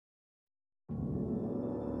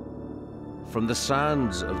From the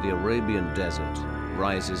sands of the Arabian desert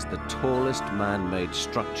rises the tallest man-made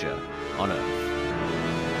structure on Earth.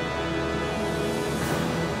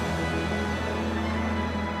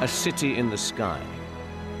 A city in the sky,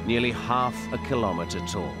 nearly half a kilometer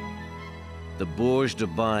tall. The Burj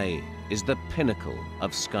Dubai is the pinnacle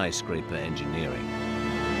of skyscraper engineering.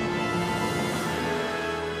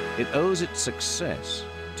 It owes its success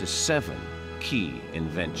to 7 key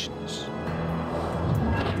inventions.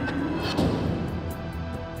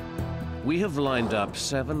 We have lined up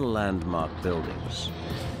 7 landmark buildings,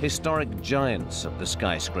 historic giants of the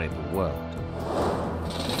skyscraper world.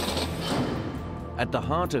 At the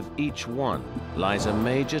heart of each one lies a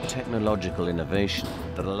major technological innovation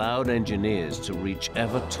that allowed engineers to reach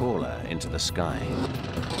ever taller into the sky.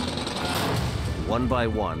 One by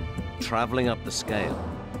one, traveling up the scale,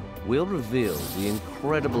 we'll reveal the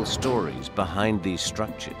incredible stories behind these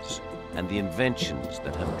structures and the inventions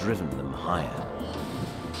that have driven them higher.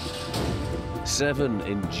 7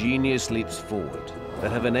 ingenious leaps forward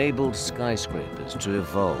that have enabled skyscrapers to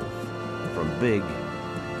evolve from big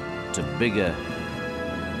to bigger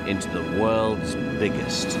into the world's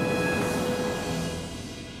biggest.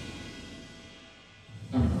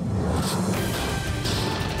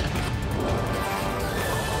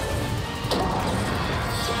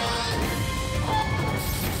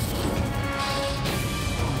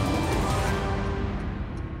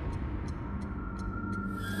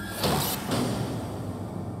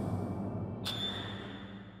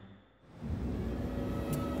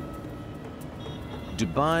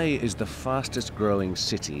 Dubai is the fastest growing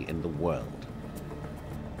city in the world.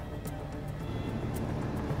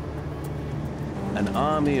 An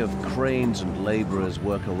army of cranes and laborers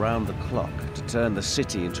work around the clock to turn the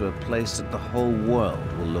city into a place that the whole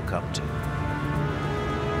world will look up to.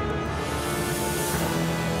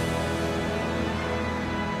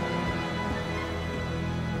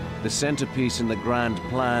 The centerpiece in the grand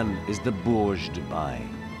plan is the Burj Dubai,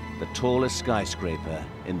 the tallest skyscraper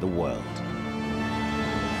in the world.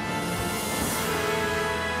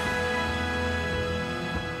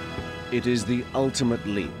 It is the ultimate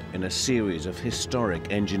leap in a series of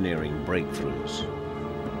historic engineering breakthroughs.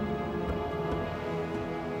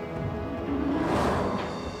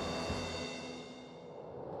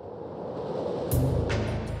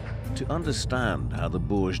 To understand how the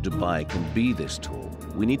Burj Dubai can be this tall,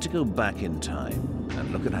 we need to go back in time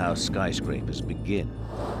and look at how skyscrapers begin.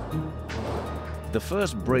 The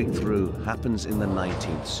first breakthrough happens in the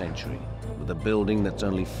 19th century with a building that's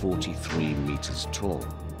only 43 meters tall.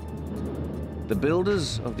 The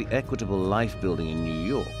builders of the Equitable Life building in New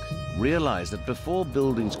York realized that before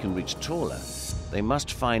buildings can reach taller, they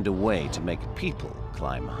must find a way to make people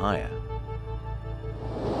climb higher.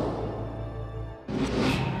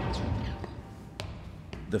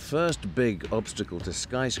 The first big obstacle to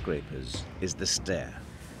skyscrapers is the stair.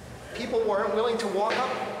 People weren't willing to walk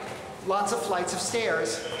up lots of flights of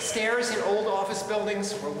stairs. Stairs in old office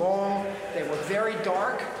buildings were long, they were very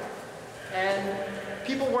dark, and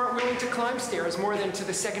people weren't willing to climb stairs more than to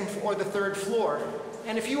the 2nd or the 3rd floor.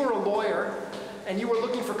 And if you were a lawyer and you were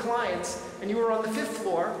looking for clients and you were on the 5th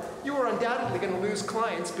floor, you were undoubtedly going to lose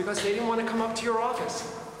clients because they didn't want to come up to your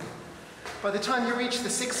office. By the time you reach the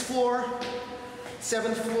 6th floor,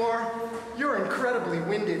 7th floor, you're incredibly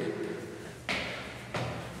winded.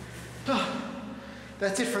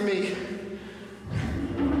 That's it for me.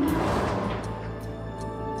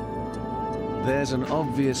 There's an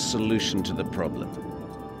obvious solution to the problem: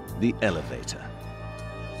 the elevator.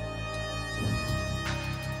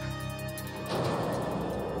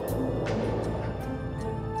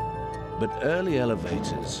 But early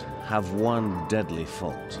elevators have one deadly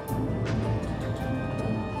fault.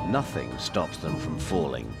 Nothing stops them from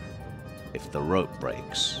falling if the rope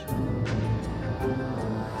breaks.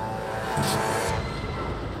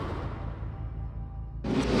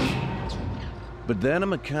 But then a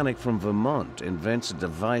mechanic from Vermont invents a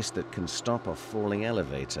device that can stop a falling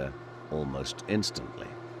elevator almost instantly.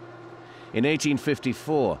 In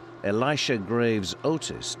 1854, Elisha Graves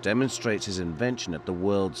Otis demonstrates his invention at the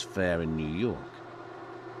World's Fair in New York.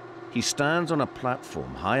 He stands on a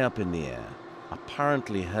platform high up in the air,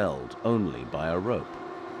 apparently held only by a rope.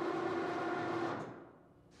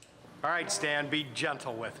 All right, Stan, be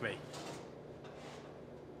gentle with me.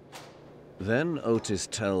 Then Otis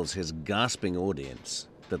tells his gasping audience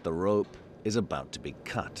that the rope is about to be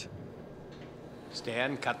cut.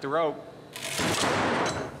 Stan, cut the rope.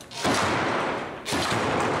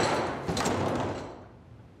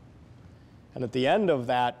 And at the end of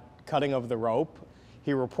that cutting of the rope,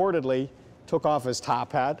 he reportedly took off his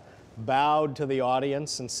top hat, bowed to the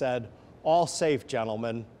audience, and said, "All safe,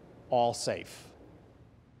 gentlemen, all safe.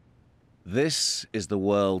 This is the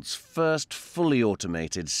world's first fully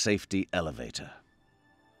automated safety elevator.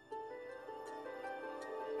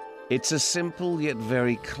 It's a simple yet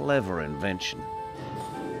very clever invention.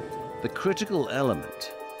 The critical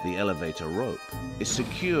element, the elevator rope, is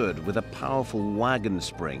secured with a powerful wagon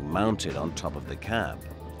spring mounted on top of the cab.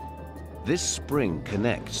 This spring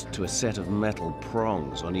connects to a set of metal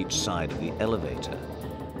prongs on each side of the elevator.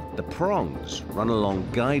 The prongs run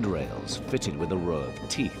along guide rails fitted with a row of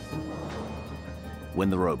teeth. When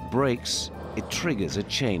the rope breaks, it triggers a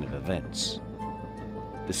chain of events.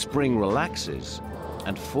 The spring relaxes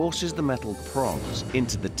and forces the metal prongs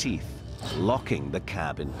into the teeth, locking the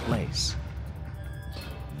cab in place.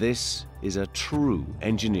 This is a true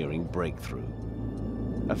engineering breakthrough,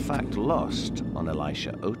 a fact lost on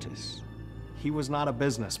Elisha Otis. He was not a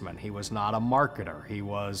businessman, he was not a marketer, he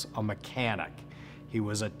was a mechanic. He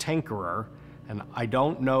was a tinkerer, and I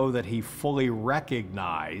don't know that he fully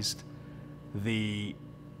recognized the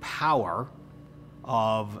power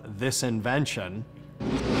of this invention.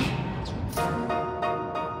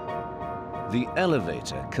 The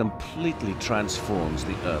elevator completely transforms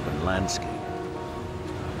the urban landscape.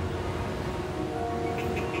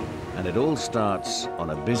 And it all starts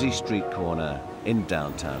on a busy street corner in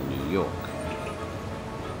downtown New York.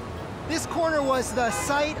 This corner was the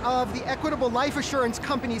site of the Equitable Life Assurance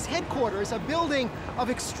Company's headquarters, a building of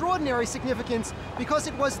extraordinary significance because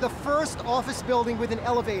it was the first office building with an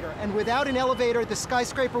elevator, and without an elevator, the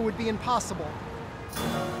skyscraper would be impossible.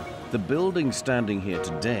 The building standing here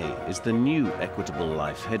today is the new Equitable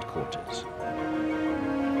Life headquarters.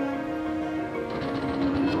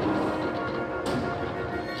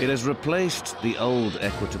 It has replaced the old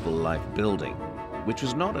Equitable Life building, which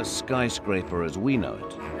was not a skyscraper as we know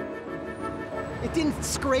it. It didn't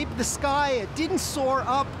scrape the sky, it didn't soar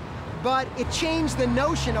up, but it changed the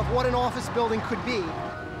notion of what an office building could be.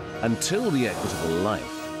 Until the Equitable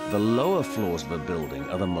Life, the lower floors of a building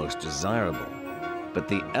are the most desirable. But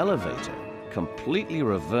the elevator completely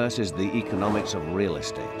reverses the economics of real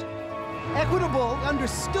estate. Equitable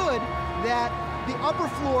understood that the upper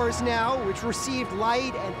floors now, which received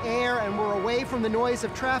light and air and were away from the noise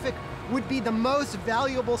of traffic, would be the most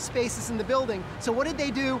valuable spaces in the building. So what did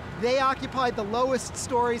they do? They occupied the lowest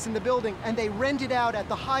stories in the building, and they rented out at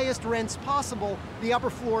the highest rents possible the upper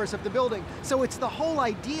floors of the building. So it's the whole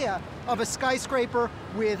idea of a skyscraper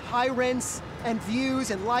with high rents and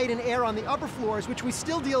views and light and air on the upper floors, which we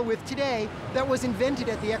still deal with today, that was invented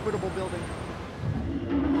at the Equitable building.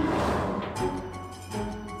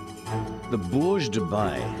 The Burj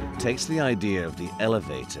Dubai takes the idea of the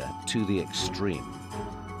elevator to the extreme.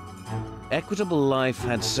 Equitable Life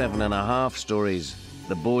had 7.5 stories.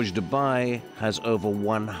 The Burj Dubai has over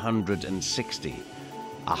 160,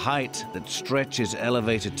 a height that stretches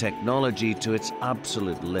elevator technology to its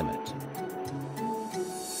absolute limit.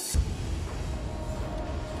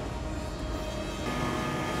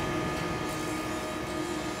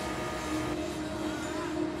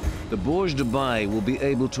 The Burj Dubai will be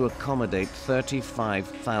able to accommodate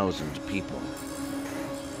 35,000 people.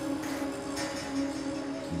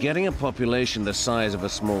 Getting a population the size of a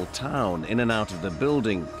small town in and out of the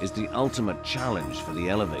building is the ultimate challenge for the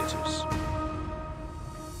elevators.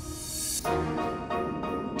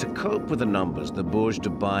 To cope with the numbers, the Burj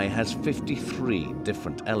Dubai has 53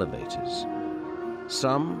 different elevators.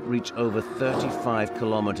 Some reach over 35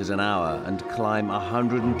 kilometers an hour and climb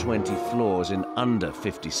 120 floors in under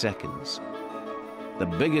 50 seconds. The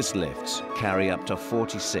biggest lifts carry up to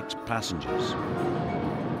 46 passengers.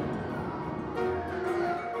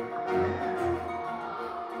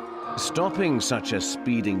 Stopping such a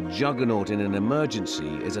speeding juggernaut in an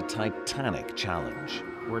emergency is a titanic challenge.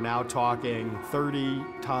 We're now talking 30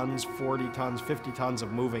 tons, 40 tons, 50 tons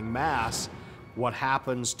of moving mass. What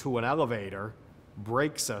happens to an elevator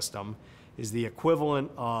brake system is the equivalent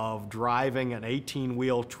of driving an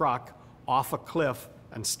 18-wheel truck off a cliff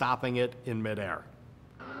and stopping it in midair.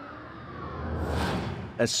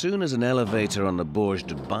 As soon as an elevator on the Burj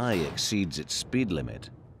Dubai exceeds its speed limit,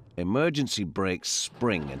 emergency brakes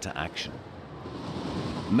spring into action.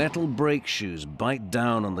 Metal brake shoes bite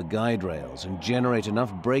down on the guide rails and generate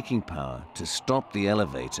enough braking power to stop the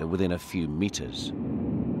elevator within a few meters.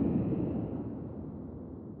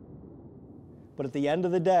 But at the end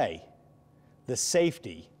of the day, the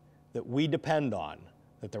safety that we depend on,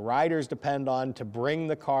 that the riders depend on to bring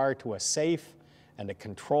the car to a safe and a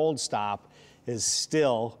controlled stop, is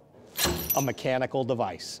still a mechanical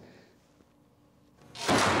device.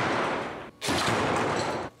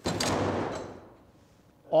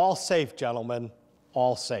 All safe, gentlemen,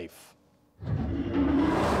 all safe.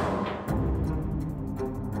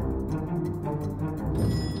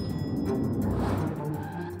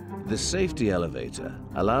 The safety elevator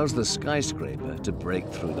allows the skyscraper to break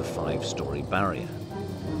through the 5-story barrier.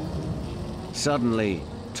 Suddenly,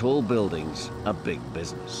 tall buildings are big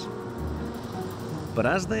business. But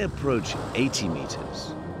as they approach 80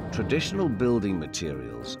 meters, traditional building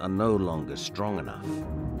materials are no longer strong enough.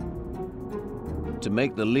 To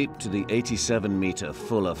make the leap to the 87-meter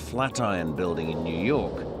Fuller Flatiron building in New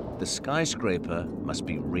York, the skyscraper must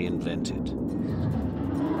be reinvented.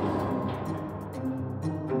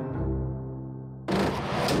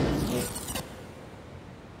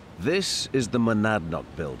 This is the Monadnock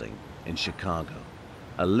building in Chicago,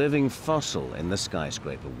 a living fossil in the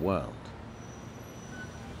skyscraper world.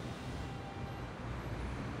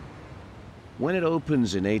 When it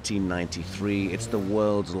opens in 1893, it's the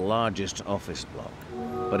world's largest office block,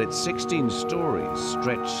 but its 16 stories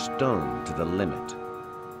stretch stone to the limit.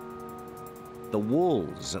 The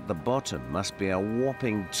walls at the bottom must be a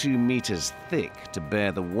whopping 2 meters thick to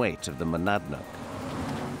bear the weight of the Monadnock.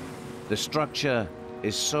 The structure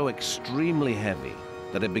is so extremely heavy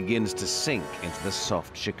that it begins to sink into the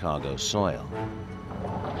soft Chicago soil.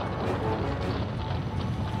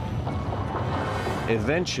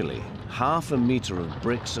 Eventually, half a meter of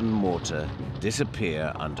bricks and mortar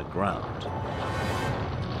disappear underground.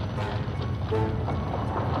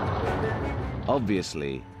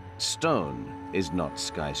 Obviously, stone is not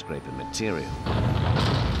skyscraper material.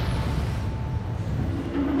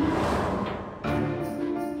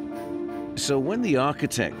 So when the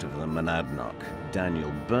architect of the Monadnock,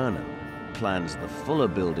 Daniel Burnham, plans the Fuller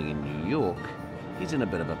building in New York, he's in a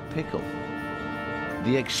bit of a pickle.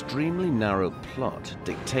 The extremely narrow plot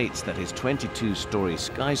dictates that his 22-story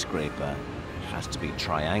skyscraper has to be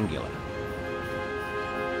triangular.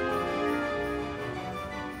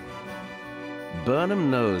 Burnham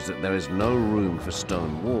knows that there is no room for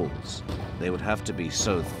stone walls. They would have to be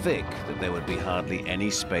so thick that there would be hardly any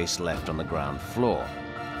space left on the ground floor.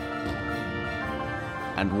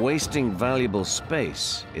 And wasting valuable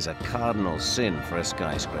space is a cardinal sin for a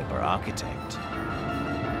skyscraper architect.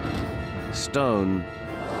 Stone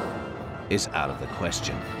is out of the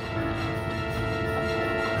question.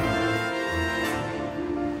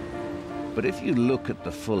 But if you look at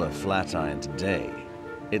the Fuller Flatiron today,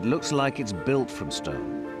 it looks like it's built from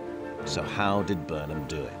stone. So how did Burnham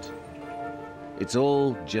do it? It's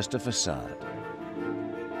all just a facade.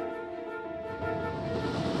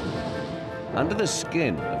 Under the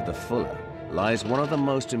skin of the Fuller lies one of the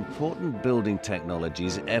most important building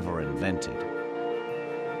technologies ever invented.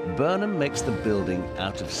 Burnham makes the building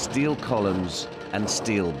out of steel columns and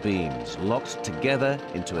steel beams, locked together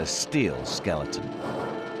into a steel skeleton.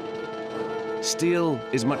 Steel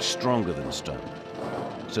is much stronger than stone,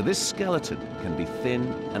 so this skeleton can be thin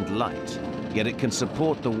and light, yet it can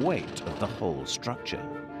support the weight of the whole structure.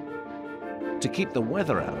 To keep the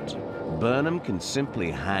weather out, Burnham can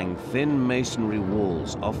simply hang thin masonry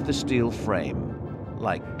walls off the steel frame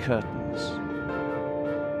like curtains.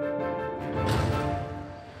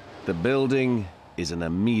 The building is an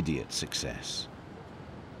immediate success.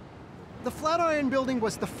 The Flatiron Building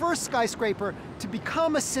was the first skyscraper to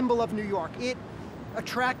become a symbol of New York. It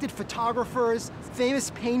attracted photographers,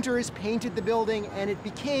 famous painters painted the building, and it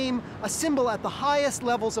became a symbol at the highest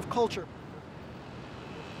levels of culture.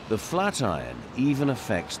 The Flatiron even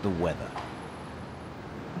affects the weather.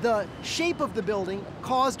 The shape of the building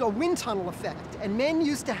caused a wind tunnel effect, and men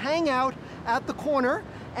used to hang out at the corner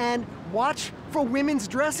and watch for women's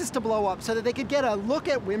dresses to blow up so that they could get a look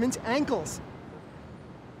at women's ankles.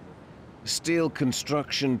 Steel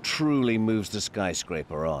construction truly moves the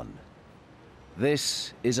skyscraper on.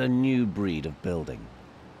 This is a new breed of building.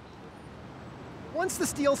 Once the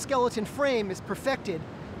steel skeleton frame is perfected,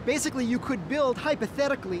 basically you could build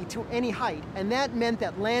hypothetically to any height, and that meant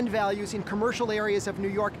that land values in commercial areas of New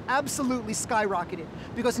York absolutely skyrocketed,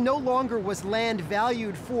 because no longer was land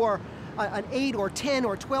valued for an 8 or 10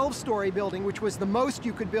 or 12-story building, which was the most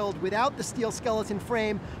you could build without the steel skeleton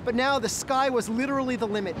frame, but now the sky was literally the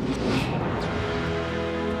limit.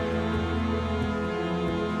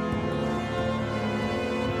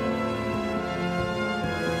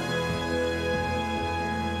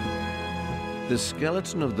 The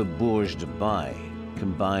skeleton of the Burj Dubai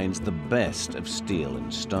combines the best of steel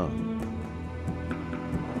and stone.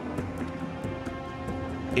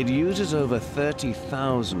 It uses over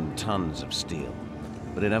 30,000 tons of steel,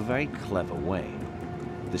 but in a very clever way.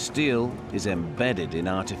 The steel is embedded in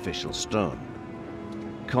artificial stone,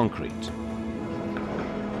 concrete.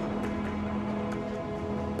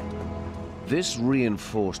 This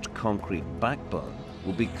reinforced concrete backbone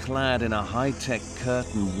will be clad in a high-tech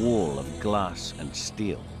curtain wall of glass and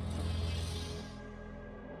steel.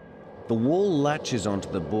 The wall latches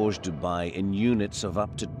onto the Burj Dubai in units of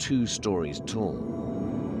up to 2 stories tall.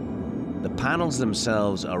 The panels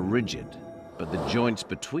themselves are rigid, but the joints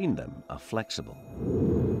between them are flexible.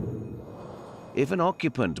 If an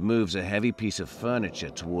occupant moves a heavy piece of furniture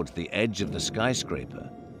towards the edge of the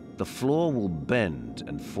skyscraper, the floor will bend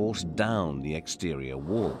and force down the exterior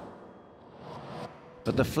wall.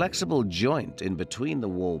 But the flexible joint in between the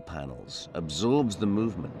wall panels absorbs the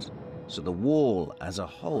movement, so the wall as a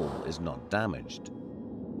whole is not damaged.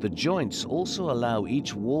 The joints also allow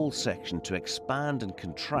each wall section to expand and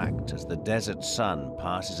contract as the desert sun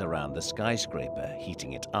passes around the skyscraper,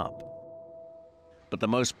 heating it up. But the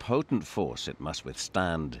most potent force it must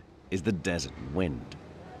withstand is the desert wind.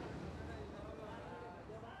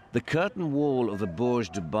 The curtain wall of the Burj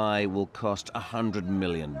Dubai will cost $100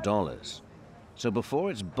 million. So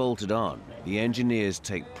before it's bolted on, the engineers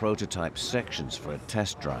take prototype sections for a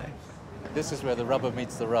test drive. This is where the rubber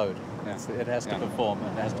meets the road. Yeah. It has to perform,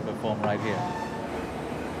 and it has to perform right here.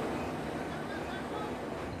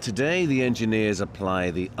 Today, the engineers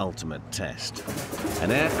apply the ultimate test.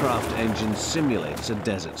 An aircraft engine simulates a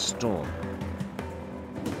desert storm.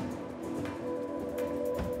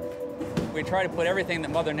 We try to put everything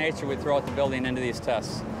that Mother Nature would throw at the building into these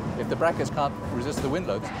tests. If the brackets can't resist the wind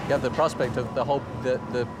loads, you have the prospect of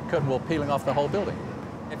the curtain wall peeling off the whole building.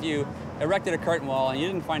 If you erected a curtain wall and you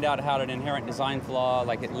didn't find out how an inherent design flaw,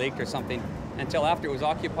 like it leaked or something, until after it was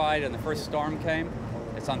occupied and the first storm came,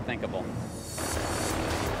 it's unthinkable.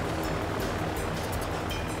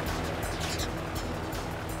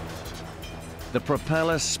 The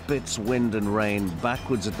propeller spits wind and rain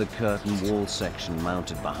backwards at the curtain wall section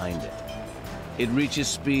mounted behind it. It reaches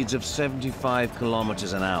speeds of 75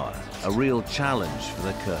 kilometers an hour, a real challenge for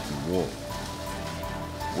the curtain wall.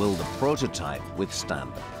 Will the prototype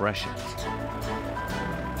withstand the pressure?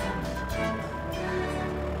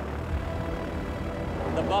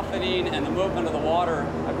 The buffeting and the movement of the water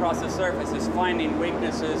across the surface is finding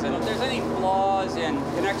weaknesses, and if there's any flaws in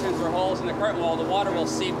connections or holes in the curtain wall, the water will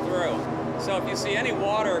seep through. So if you see any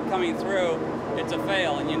water coming through, it's a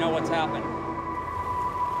fail and you know what's happened.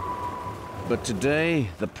 But today,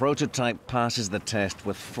 the prototype passes the test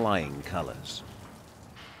with flying colors.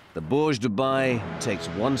 The Burj Dubai takes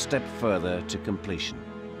one step further to completion.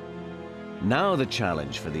 Now the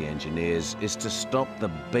challenge for the engineers is to stop the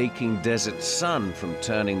baking desert sun from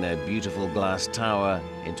turning their beautiful glass tower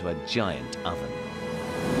into a giant oven.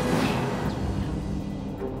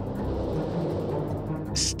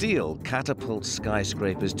 Steel catapults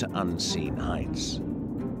skyscrapers to unseen heights.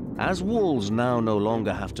 As walls now no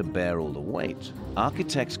longer have to bear all the weight,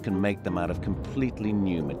 architects can make them out of completely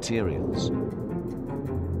new materials.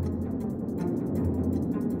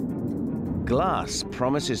 Glass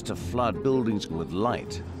promises to flood buildings with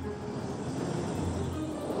light,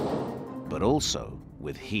 but also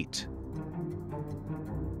with heat.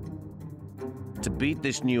 To beat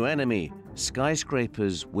this new enemy,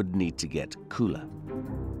 skyscrapers would need to get cooler.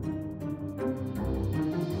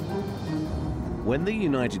 When the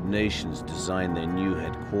United Nations design their new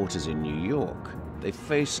headquarters in New York, they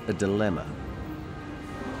face a dilemma.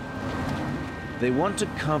 They want to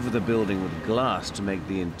cover the building with glass to make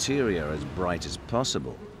the interior as bright as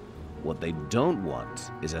possible. What they don't want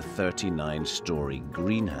is a 39-story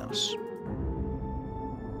greenhouse.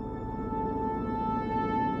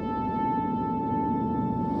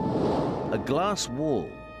 A glass wall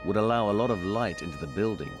would allow a lot of light into the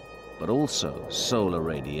building, but also solar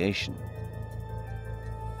radiation.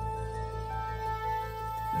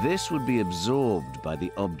 This would be absorbed by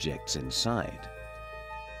the objects inside.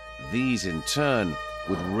 These, in turn,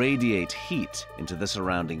 would radiate heat into the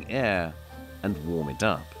surrounding air and warm it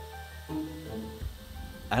up.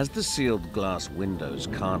 As the sealed glass windows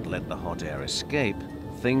can't let the hot air escape,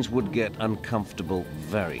 things would get uncomfortable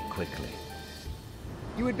very quickly.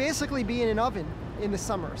 You would basically be in an oven in the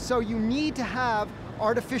summer, so you need to have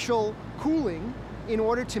artificial cooling in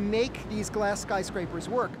order to make these glass skyscrapers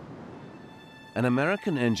work. An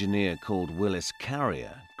American engineer called Willis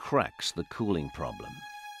Carrier cracks the cooling problem.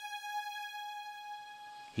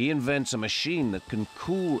 He invents a machine that can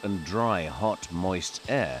cool and dry hot, moist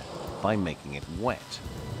air by making it wet.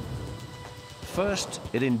 First,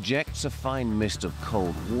 it injects a fine mist of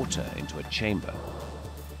cold water into a chamber.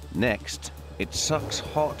 Next, it sucks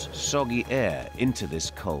hot, soggy air into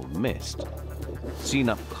this cold mist. Seen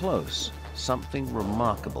up close, something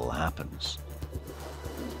remarkable happens.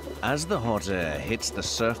 As the hot air hits the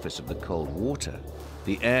surface of the cold water,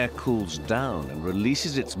 the air cools down and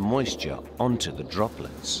releases its moisture onto the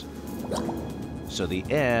droplets. So the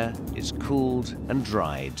air is cooled and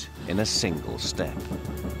dried in a single step.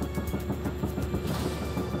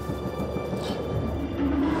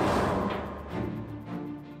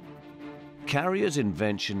 Carrier's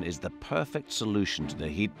invention is the perfect solution to the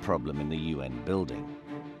heat problem in the UN building.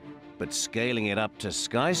 But scaling it up to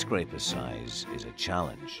skyscraper size is a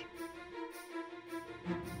challenge.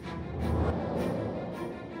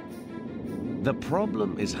 The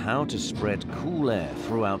problem is how to spread cool air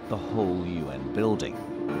throughout the whole UN building.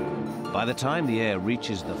 By the time the air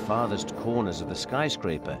reaches the farthest corners of the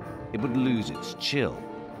skyscraper, it would lose its chill.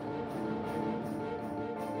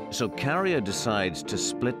 So Carrier decides to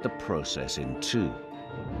split the process in two.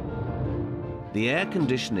 The air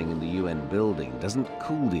conditioning in the UN building doesn't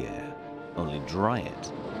cool the air, only dry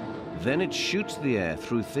it. Then it shoots the air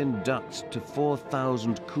through thin ducts to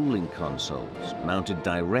 4,000 cooling consoles mounted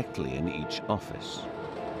directly in each office.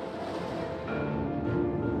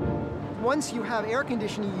 Once you have air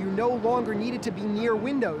conditioning, you no longer needed to be near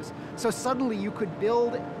windows. So suddenly you could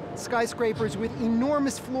build skyscrapers with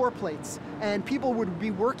enormous floor plates, and people would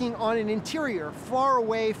be working on an interior far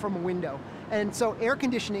away from a window. And so air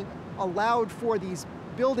conditioning allowed for these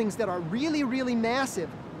buildings that are really, really massive.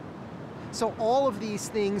 So all of these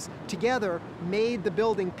things together made the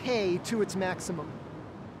building pay to its maximum.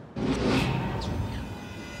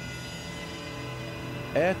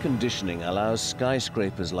 Air conditioning allows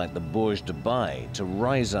skyscrapers like the Burj Dubai to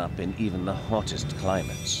rise up in even the hottest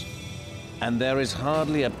climates. And there is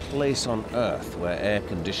hardly a place on Earth where air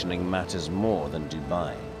conditioning matters more than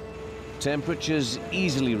Dubai. Temperatures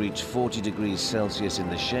easily reach 40 degrees Celsius in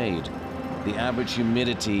the shade. The average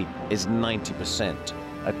humidity is 90%.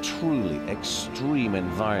 A truly extreme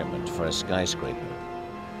environment for a skyscraper.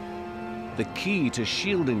 The key to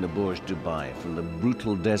shielding the Burj Dubai from the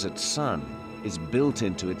brutal desert sun is built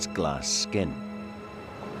into its glass skin.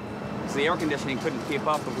 So the air conditioning couldn't keep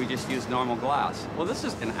up if we just used normal glass. Well, this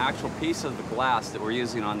is an actual piece of the glass that we're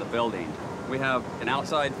using on the building. We have an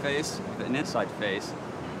outside face, an inside face.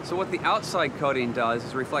 So what the outside coating does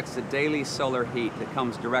is reflects the daily solar heat that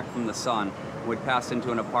comes direct from the sun, would pass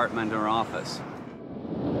into an apartment or office.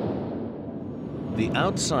 The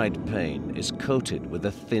outside pane is coated with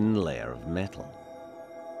a thin layer of metal.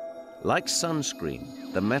 Like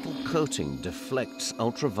sunscreen, the metal coating deflects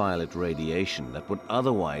ultraviolet radiation that would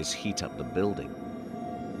otherwise heat up the building.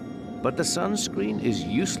 But the sunscreen is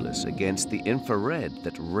useless against the infrared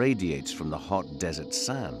that radiates from the hot desert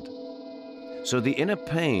sand. So the inner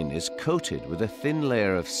pane is coated with a thin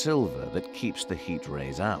layer of silver that keeps the heat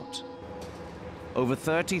rays out. Over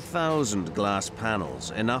 30,000 glass panels,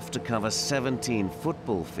 enough to cover 17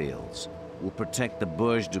 football fields, will protect the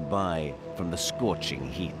Burj Dubai from the scorching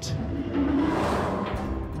heat.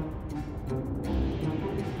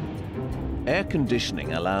 Air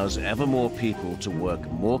conditioning allows ever more people to work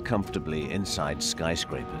more comfortably inside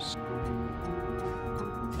skyscrapers.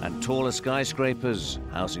 And taller skyscrapers,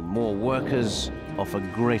 housing more workers, offer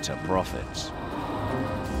greater profits.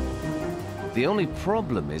 The only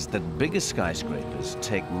problem is that bigger skyscrapers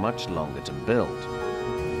take much longer to build.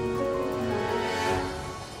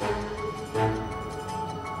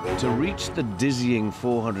 To reach the dizzying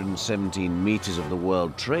 417 meters of the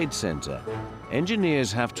World Trade Center,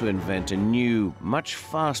 engineers have to invent a new, much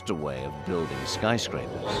faster way of building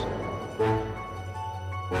skyscrapers.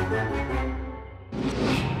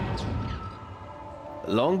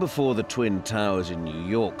 Long before the Twin Towers in New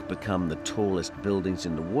York become the tallest buildings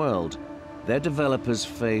in the world, their developers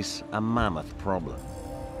face a mammoth problem.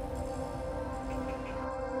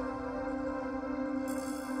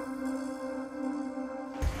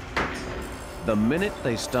 The minute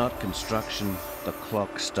they start construction, the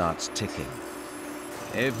clock starts ticking.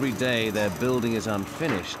 Every day their building is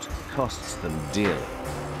unfinished costs them dearly.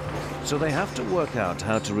 So they have to work out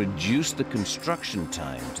how to reduce the construction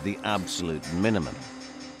time to the absolute minimum.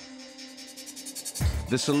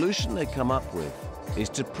 The solution they come up with is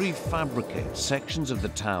to prefabricate sections of the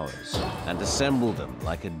towers and assemble them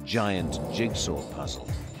like a giant jigsaw puzzle.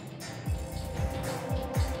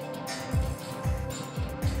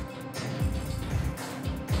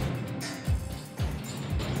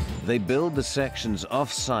 They build the sections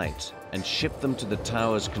off-site and ship them to the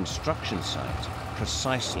tower's construction site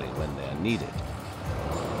precisely when they are needed.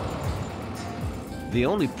 The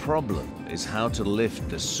only problem is how to lift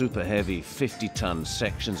the super-heavy 50-ton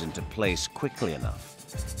sections into place quickly enough.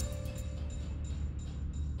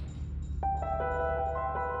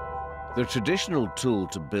 The traditional tool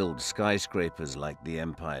to build skyscrapers like the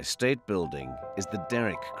Empire State Building is the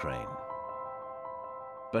derrick crane.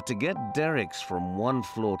 But to get derricks from one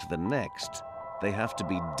floor to the next, they have to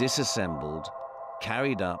be disassembled,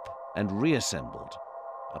 carried up, and reassembled,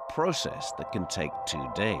 a process that can take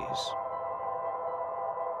 2 days.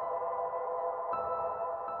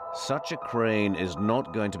 Such a crane is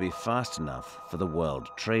not going to be fast enough for the World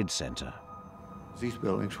Trade Center. These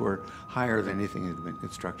buildings were higher than anything that had been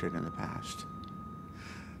constructed in the past.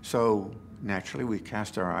 So naturally, we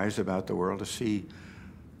cast our eyes about the world to see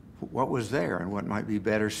what was there and what might be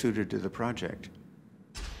better suited to the project.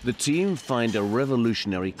 The team find a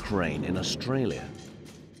revolutionary crane in Australia.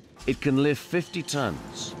 It can lift 50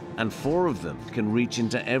 tons, and 4 of them can reach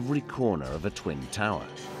into every corner of a twin tower.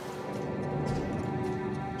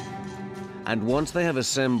 And once they have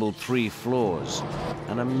assembled 3 floors,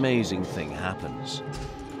 an amazing thing happens.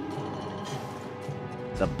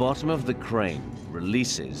 The bottom of the crane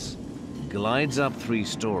releases, glides up 3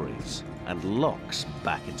 stories, and locks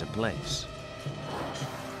back into place.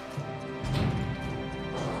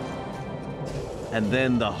 And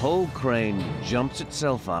then the whole crane jumps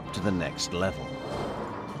itself up to the next level.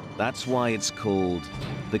 That's why it's called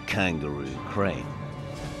the kangaroo crane.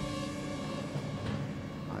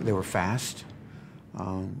 They were fast.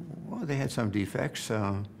 Well, they had some defects.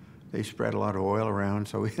 They spread a lot of oil around,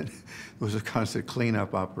 so it was a constant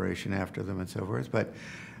cleanup operation after them and so forth. But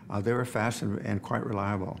they were fast and quite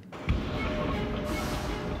reliable.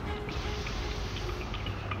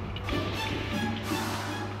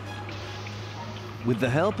 With the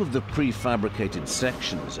help of the prefabricated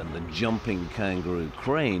sections and the jumping kangaroo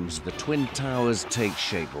cranes, the twin towers take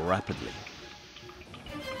shape rapidly.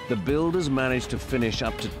 The builders managed to finish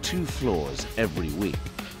up to 2 floors every week.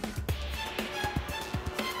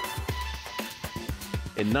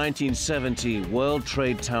 In 1970, World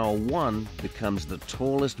Trade Tower 1 becomes the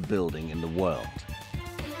tallest building in the world.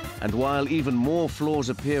 And while even more floors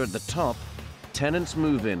appear at the top, tenants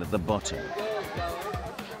move in at the bottom.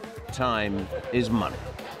 Time is money.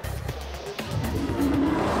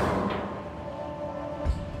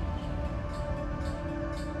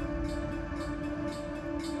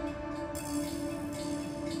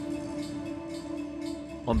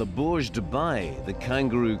 On the Burj Dubai, the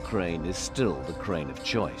kangaroo crane is still the crane of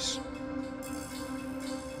choice.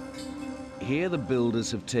 Here the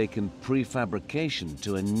builders have taken prefabrication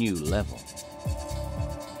to a new level.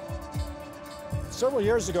 Several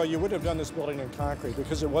years ago, you would have done this building in concrete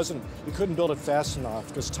because you couldn't build it fast enough,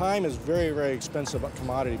 because time is very, very expensive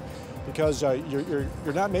commodity, because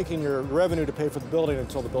you're not making your revenue to pay for the building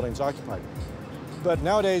until the building's occupied. But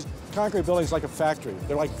nowadays, concrete buildings like a factory.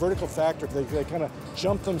 They're like vertical factory. They kind of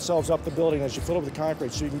jump themselves up the building as you fill it with the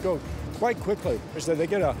concrete, so you can go quite quickly. So they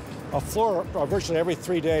get a floor virtually every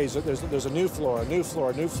 3 days. There's a new floor, a new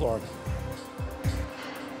floor, a new floor.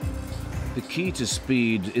 The key to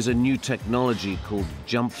speed is a new technology called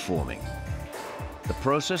jump forming. The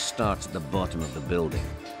process starts at the bottom of the building.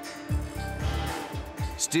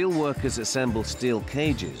 Steel workers assemble steel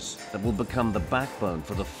cages that will become the backbone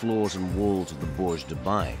for the floors and walls of the Burj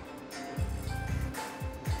Dubai.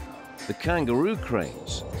 The kangaroo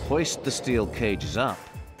cranes hoist the steel cages up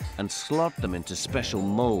and slot them into special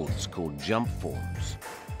molds called jump forms.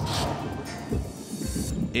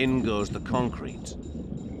 In goes the concrete.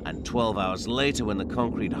 And 12 hours later, when the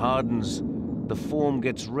concrete hardens, the form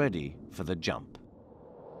gets ready for the jump.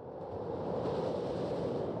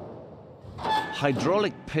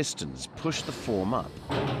 Hydraulic pistons push the form up,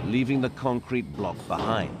 leaving the concrete block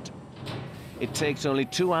behind. It takes only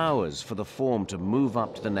 2 hours for the form to move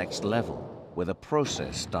up to the next level, where the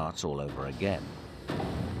process starts all over again.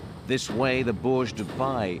 This way, the Burj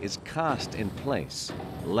Dubai is cast in place,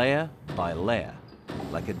 layer by layer,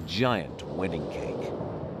 like a giant wedding cake.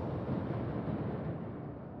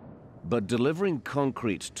 But delivering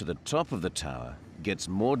concrete to the top of the tower gets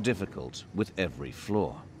more difficult with every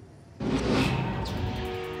floor.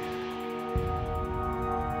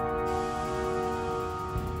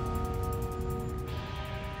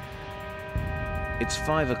 It's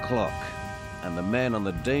 5 o'clock, and the men on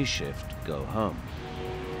the day shift go home.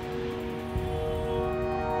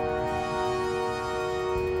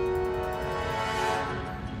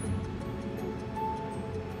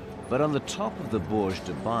 But on the top of the Burj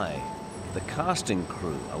Dubai, the casting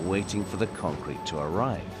crew are waiting for the concrete to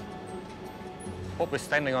arrive. What we're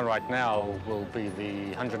standing on right now will be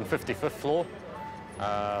the 155th floor.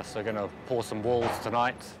 So we're going to pour some walls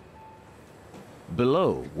tonight.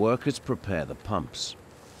 Below, workers prepare the pumps.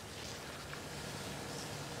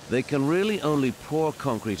 They can really only pour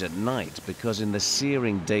concrete at night because in the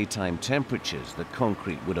searing daytime temperatures, the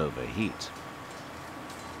concrete would overheat.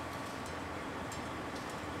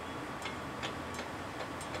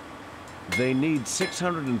 They need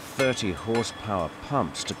 630 horsepower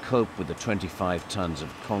pumps to cope with the 25 tons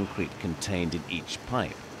of concrete contained in each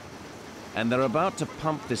pipe. And they're about to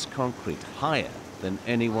pump this concrete higher than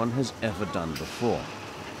anyone has ever done before.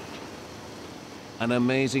 An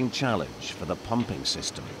amazing challenge for the pumping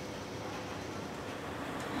system.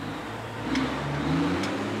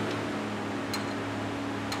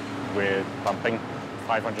 pumping,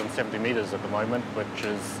 570 meters at the moment, which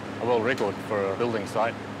is a world record for a building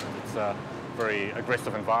site. It's a very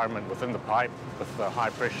aggressive environment within the pipe with the high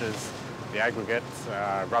pressures, the aggregates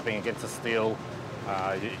rubbing against the steel.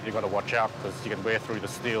 You've got to watch out because you can wear through the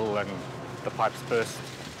steel and the pipes burst.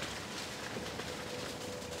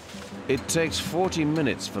 It takes 40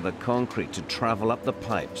 minutes for the concrete to travel up the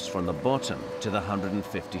pipes from the bottom to the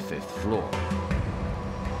 155th floor.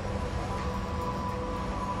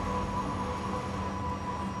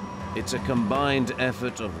 It's a combined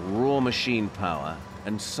effort of raw machine power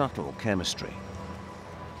and subtle chemistry.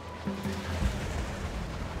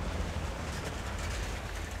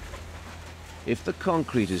 If the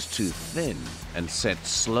concrete is too thin and set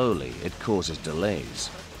slowly, it causes delays.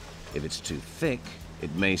 If it's too thick,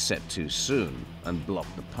 it may set too soon and block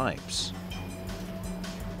the pipes.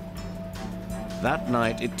 That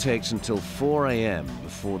night, it takes until 4 a.m.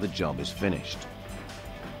 before the job is finished.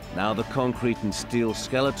 Now the concrete and steel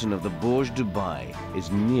skeleton of the Burj Dubai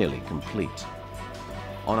is nearly complete.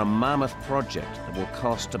 On a mammoth project that will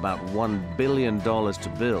cost about $1 billion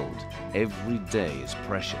to build, every day is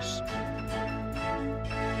precious.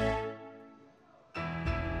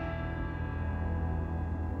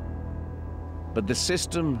 But the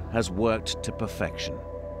system has worked to perfection.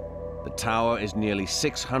 The tower is nearly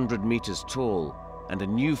 600 meters tall, and a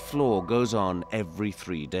new floor goes on every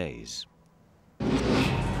 3 days.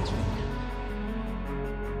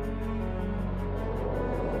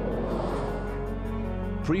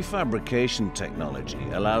 Prefabrication technology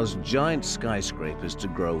allows giant skyscrapers to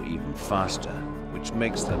grow even faster, which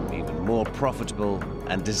makes them even more profitable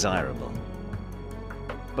and desirable.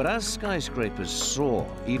 But as skyscrapers soar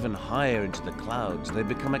even higher into the clouds, they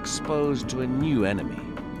become exposed to a new enemy,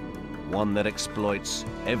 one that exploits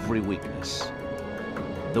every weakness: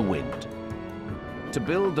 the wind. To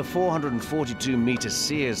build the 442-meter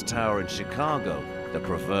Sears Tower in Chicago, the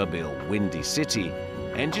proverbial windy city,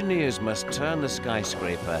 engineers must turn the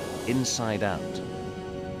skyscraper inside out.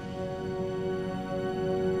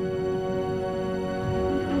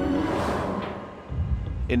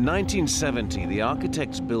 In 1970, the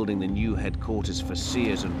architects building the new headquarters for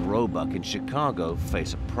Sears and Roebuck in Chicago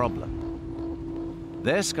face a problem.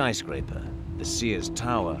 Their skyscraper, the Sears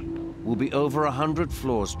Tower, will be over 100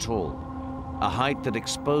 floors tall, a height that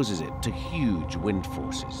exposes it to huge wind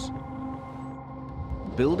forces.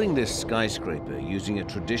 Building this skyscraper using a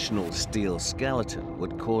traditional steel skeleton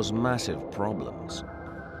would cause massive problems.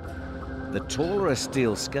 The taller a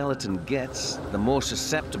steel skeleton gets, the more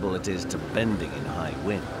susceptible it is to bending in high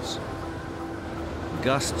winds.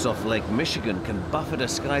 Gusts off Lake Michigan can buffet a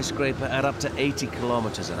skyscraper at up to 80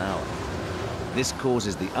 kilometers an hour. This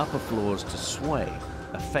causes the upper floors to sway,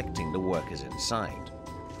 affecting the workers inside.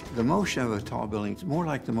 The motion of a tall building is more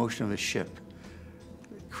like the motion of a ship.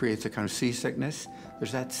 It creates a kind of seasickness.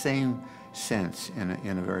 There's that same sense in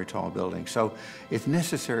a very tall building. So it's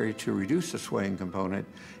necessary to reduce the swaying component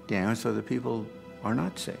down so that people are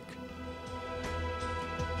not sick.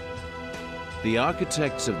 The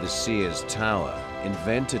architects of the Sears Tower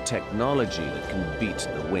invent a technology that can beat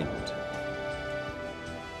the wind.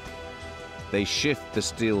 They shift the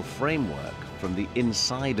steel framework from the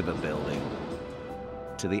inside of a building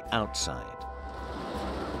to the outside.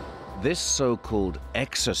 This so-called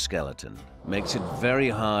exoskeleton makes it very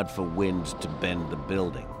hard for wind to bend the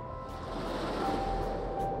building.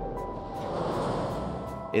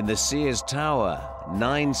 In the Sears Tower,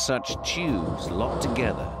 9 such tubes lock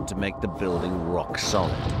together to make the building rock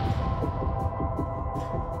solid.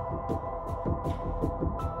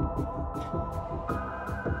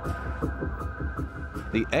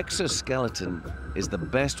 The exoskeleton is the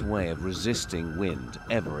best way of resisting wind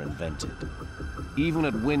ever invented. Even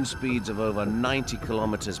at wind speeds of over 90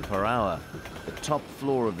 kilometers per hour, the top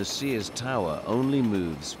floor of the Sears Tower only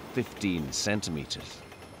moves 15 centimeters.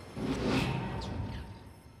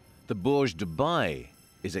 The Burj Dubai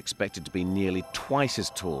is expected to be nearly twice as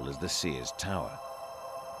tall as the Sears Tower.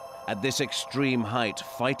 At this extreme height,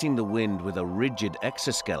 fighting the wind with a rigid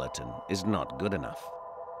exoskeleton is not good enough.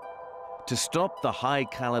 To stop the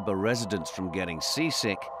high-caliber residents from getting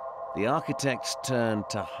seasick, the architects turned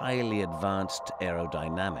to highly advanced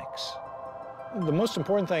aerodynamics. The most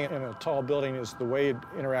important thing in a tall building is the way it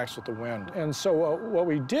interacts with the wind. And so what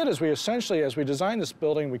we did is we essentially, as we designed this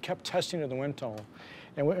building, we kept testing in the wind tunnel.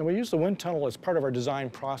 And we used the wind tunnel as part of our design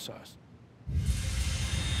process.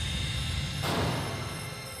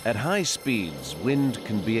 At high speeds, wind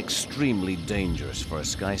can be extremely dangerous for a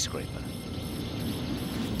skyscraper.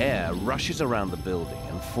 Air rushes around the building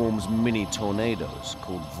and forms mini tornadoes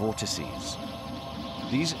called vortices.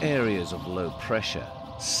 These areas of low pressure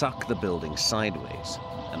suck the building sideways,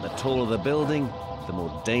 And the taller the building, the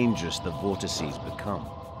more dangerous the vortices become.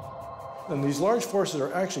 And these large forces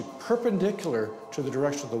are actually perpendicular to the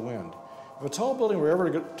direction of the wind. If a tall building were ever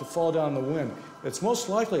to fall down in the wind, it's most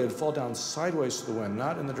likely it'd fall down sideways to the wind,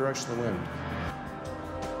 not in the direction of the wind.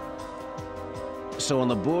 So on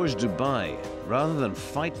the Burj Dubai, rather than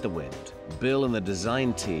fight the wind, Bill and the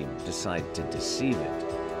design team decide to deceive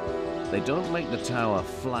it. They don't make the tower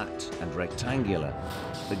flat and rectangular,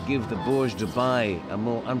 but give the Burj Dubai a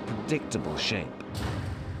more unpredictable shape.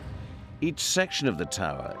 Each section of the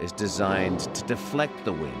tower is designed to deflect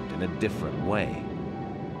the wind in a different way.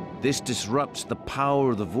 This disrupts the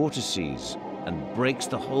power of the vortices and breaks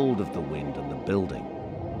the hold of the wind on the building.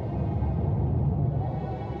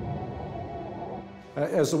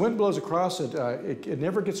 As the wind blows across it, it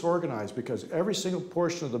never gets organized because every single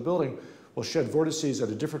portion of the building will shed vortices at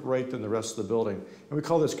a different rate than the rest of the building. And we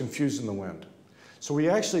call this confusing the wind. So we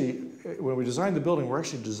actually, when we design the building, we're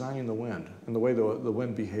actually designing the wind and the way the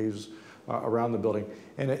wind behaves around the building.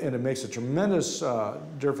 And it makes a tremendous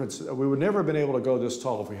difference. We would never have been able to go this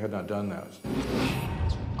tall if we had not done that.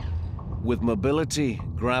 With mobility,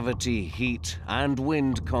 gravity, heat, and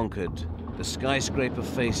wind conquered, the skyscraper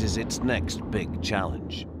faces its next big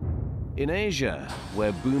challenge. In Asia,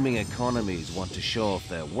 where booming economies want to show off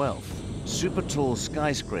their wealth, super tall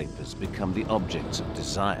skyscrapers become the objects of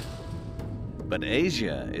desire. But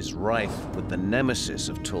Asia is rife with the nemesis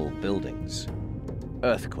of tall buildings: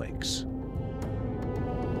 earthquakes.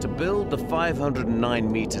 To build the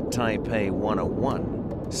 509-meter Taipei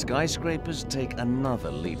 101, skyscrapers take another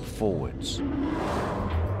leap forwards.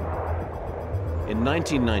 In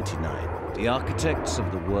 1999, the architects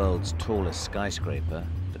of the world's tallest skyscraper,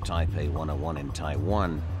 the Taipei 101 in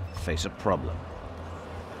Taiwan, face a problem.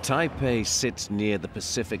 Taipei sits near the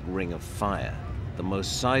Pacific Ring of Fire, the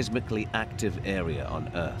most seismically active area on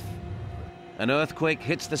Earth. An earthquake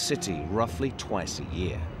hits the city roughly twice a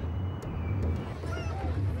year.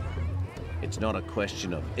 It's not a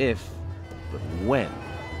question of if, but when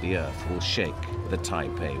the Earth will shake the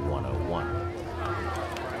Taipei 101.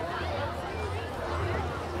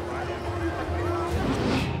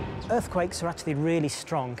 Earthquakes are actually really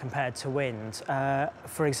strong compared to wind.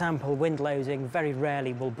 For example, wind loading very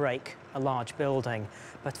rarely will break a large building,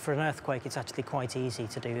 but for an earthquake it's actually quite easy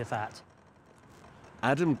to do that.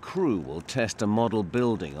 Adam Crew will test a model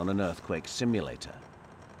building on an earthquake simulator.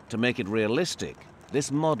 To make it realistic, this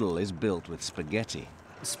model is built with spaghetti.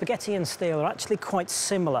 Spaghetti and steel are actually quite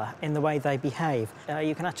similar in the way they behave.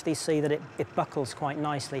 You can actually see that it buckles quite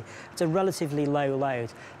nicely. It's a relatively low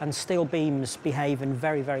load, and steel beams behave in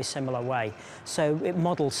very, very similar way. So it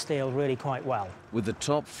models steel really quite well. With the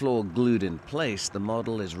top floor glued in place, the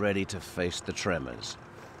model is ready to face the tremors.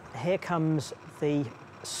 Here comes the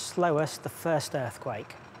slowest, the first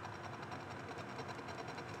earthquake.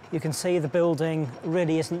 You can see the building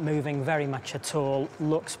really isn't moving very much at all,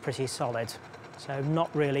 looks pretty solid. So not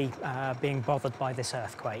really being bothered by this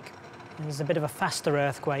earthquake. There's a bit of a faster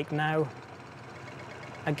earthquake now.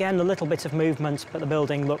 Again, a little bit of movement, but the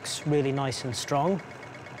building looks really nice and strong.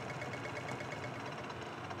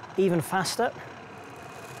 Even faster.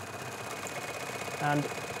 And,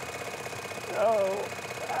 oh,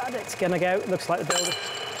 and it's gonna go. Looks like the building.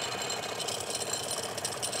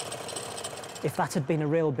 If that had been a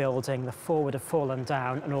real building, the floor would have fallen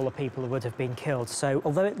down and all the people would have been killed. So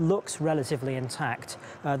although it looks relatively intact,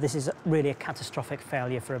 this is really a catastrophic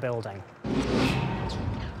failure for a building.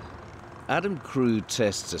 Adam Crew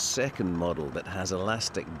tests a second model that has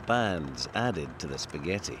elastic bands added to the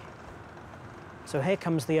spaghetti. So here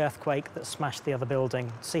comes the earthquake that smashed the other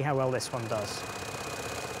building. See how well this one does.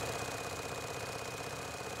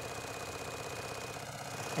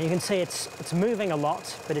 And you can see it's moving a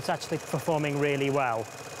lot, but it's actually performing really well.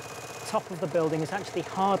 The top of the building is actually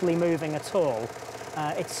hardly moving at all.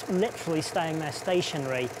 It's literally staying there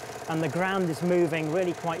stationary, and the ground is moving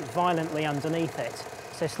really quite violently underneath it.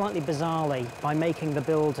 So slightly bizarrely, by making the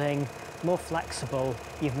building more flexible,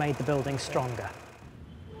 you've made the building stronger.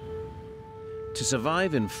 To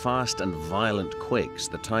survive in fast and violent quakes,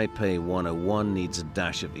 the Taipei 101 needs a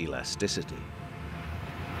dash of elasticity.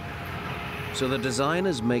 So the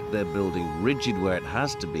designers make their building rigid where it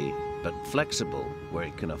has to be, but flexible where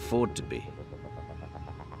it can afford to be.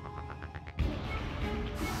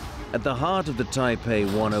 At the heart of the Taipei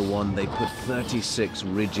 101, they put 36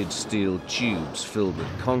 rigid steel tubes filled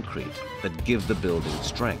with concrete that give the building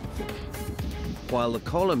strength. While the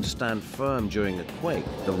columns stand firm during a quake,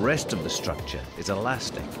 the rest of the structure is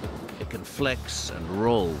elastic. It can flex and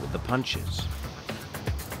roll with the punches.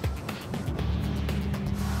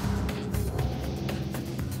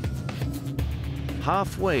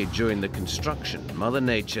 Halfway during the construction, Mother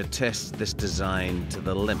Nature tests this design to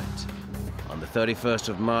the limit. On the 31st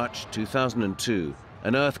of March, 2002,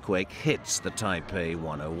 an earthquake hits the Taipei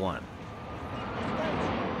 101.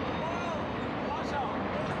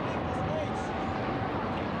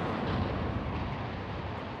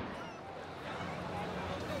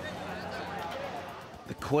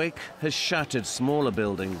 The quake has shattered smaller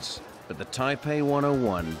buildings, but the Taipei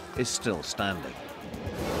 101 is still standing.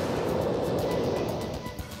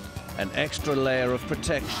 An extra layer of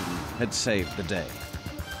protection had saved the day.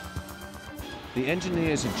 The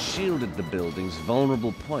engineers had shielded the building's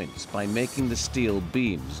vulnerable points by making the steel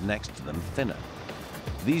beams next to them thinner.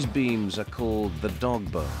 These beams are called the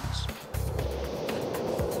dog bones.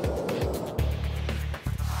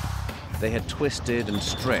 They had twisted and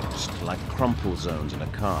stretched like crumple zones in a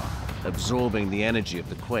car, absorbing the energy of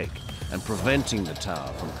the quake and preventing the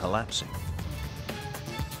tower from collapsing.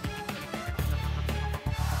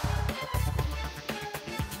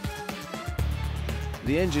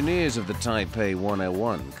 The engineers of the Taipei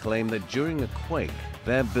 101 claim that during a quake,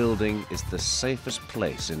 their building is the safest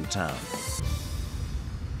place in town.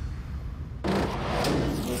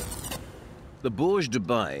 The Burj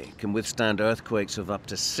Dubai can withstand earthquakes of up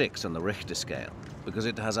to 6 on the Richter scale because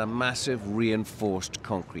it has a massive reinforced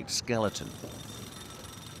concrete skeleton.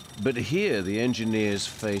 But here the engineers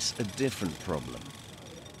face a different problem.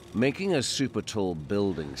 Making a super tall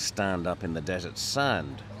building stand up in the desert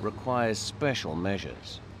sand requires special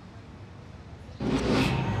measures.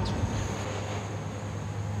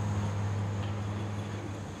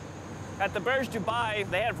 At the Burj Dubai,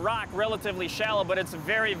 they have rock relatively shallow, but it's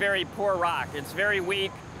very, very poor rock. It's very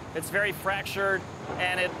weak, it's very fractured,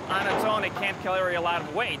 and on its own, it can't carry a lot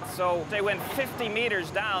of weight. So they went 50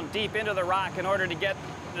 meters down deep into the rock in order to get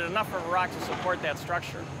enough of a rock to support that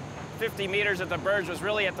structure. 50 meters at the Burj was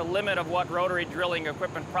really at the limit of what rotary drilling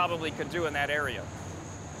equipment probably could do in that area.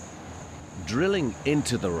 Drilling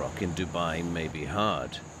into the rock in Dubai may be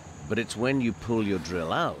hard, but it's when you pull your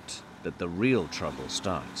drill out that the real trouble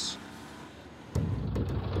starts.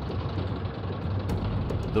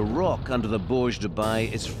 The rock under the Burj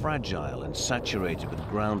Dubai is fragile and saturated with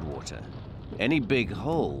groundwater. Any big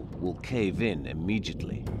hole will cave in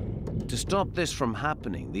immediately. To stop this from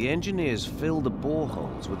happening, the engineers fill the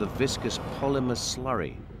boreholes with a viscous polymer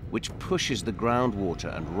slurry, which pushes the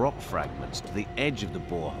groundwater and rock fragments to the edge of the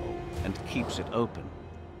borehole and keeps it open.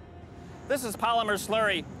 This is polymer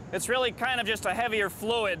slurry. It's really kind of just a heavier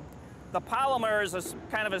fluid. The polymer is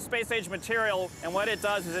kind of a space-age material, and what it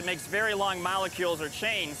does is it makes very long molecules or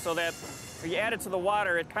chains so that when you add it to the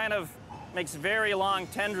water, it kind of makes very long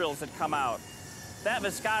tendrils that come out. That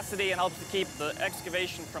viscosity helps to keep the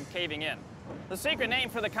excavation from caving in. The secret name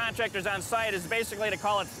for the contractors on site is basically to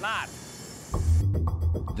call it snot.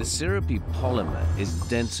 The syrupy polymer is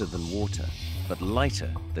denser than water, but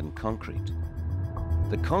lighter than concrete.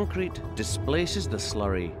 The concrete displaces the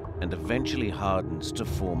slurry and eventually hardens to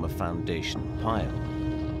form a foundation pile.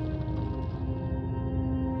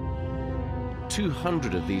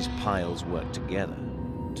 200 of these piles work together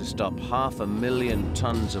to stop 500,000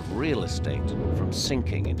 tons of real estate from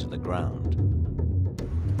sinking into the ground.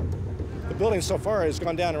 The building so far has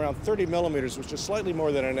gone down around 30 millimeters, which is slightly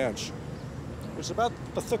more than an inch. It's about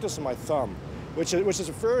the thickness of my thumb, which is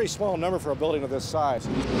a very small number for a building of this size.